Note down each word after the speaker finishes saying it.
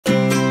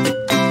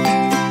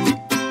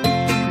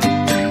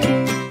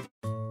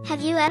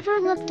ever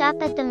looked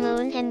up at the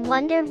moon and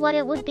wondered what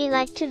it would be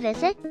like to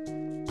visit?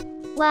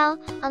 Well,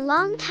 a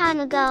long time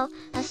ago,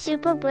 a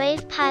super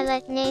brave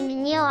pilot named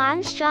Neil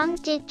Armstrong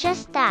did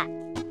just that.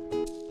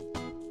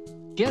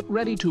 Get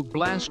ready to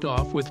blast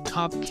off with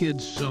Top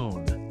Kids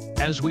Zone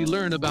as we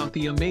learn about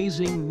the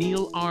amazing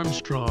Neil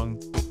Armstrong,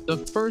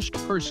 the first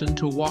person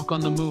to walk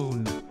on the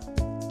moon.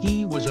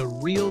 He was a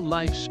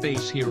real-life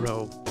space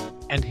hero,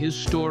 and his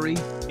story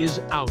is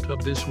out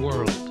of this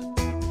world.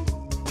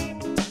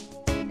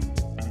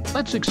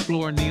 Let's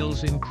explore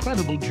Neil's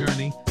incredible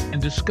journey and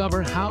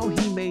discover how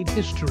he made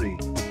history.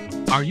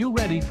 Are you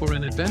ready for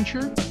an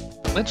adventure?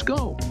 Let's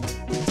go!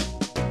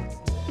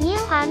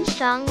 Neil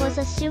Armstrong was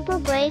a super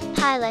brave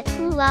pilot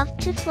who loved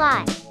to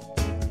fly.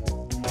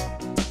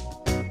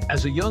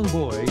 As a young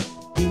boy,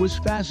 he was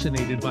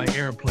fascinated by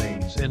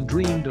airplanes and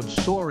dreamed of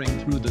soaring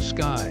through the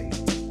sky.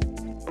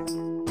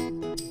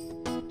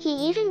 He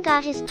even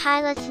got his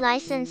pilot's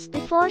license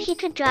before he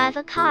could drive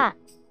a car.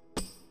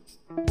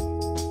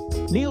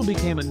 Neil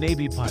became a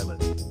Navy pilot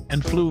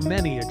and flew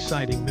many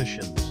exciting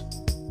missions.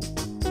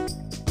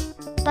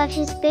 But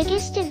his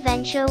biggest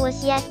adventure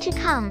was yet to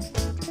come.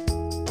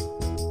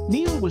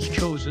 Neil was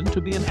chosen to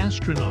be an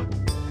astronaut,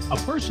 a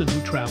person who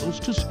travels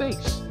to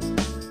space.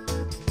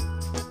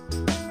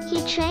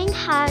 He trained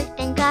hard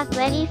and got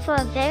ready for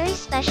a very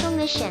special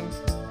mission.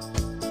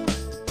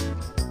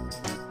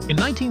 In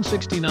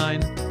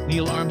 1969,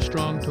 Neil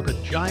Armstrong took a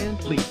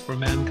giant leap for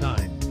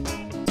mankind.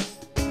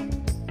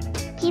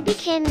 He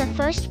became the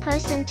first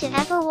person to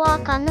ever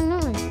walk on the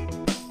moon.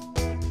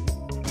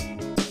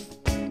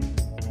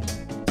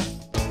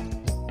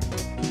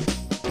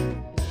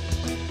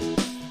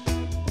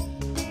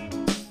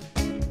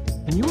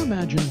 Can you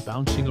imagine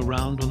bouncing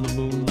around on the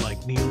moon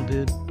like Neil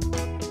did?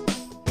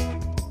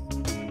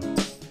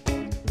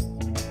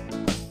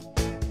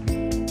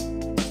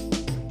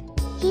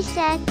 He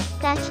said,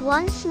 "That's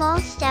one small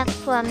step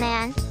for a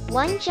man,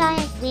 one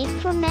giant leap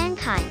for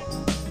mankind."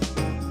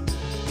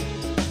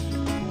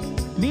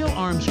 Neil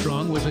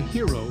Armstrong was a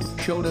hero who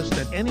showed us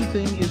that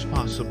anything is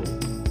possible.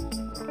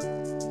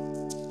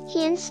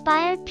 He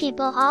inspired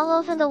people all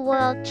over the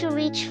world to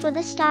reach for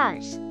the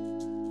stars.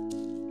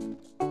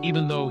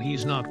 Even though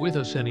he's not with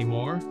us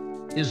anymore,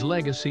 his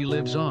legacy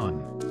lives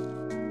on.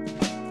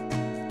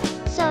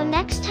 So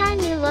next time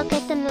you look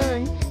at the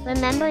moon,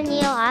 remember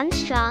Neil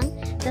Armstrong,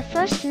 the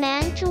first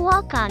man to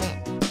walk on it.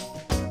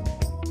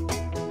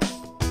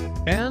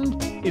 And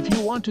if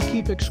you want to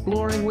keep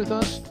exploring with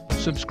us,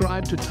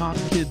 subscribe to Top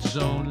Kids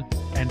Zone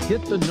and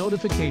hit the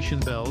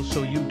notification bell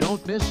so you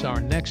don't miss our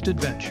next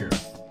adventure.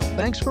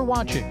 Thanks for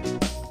watching.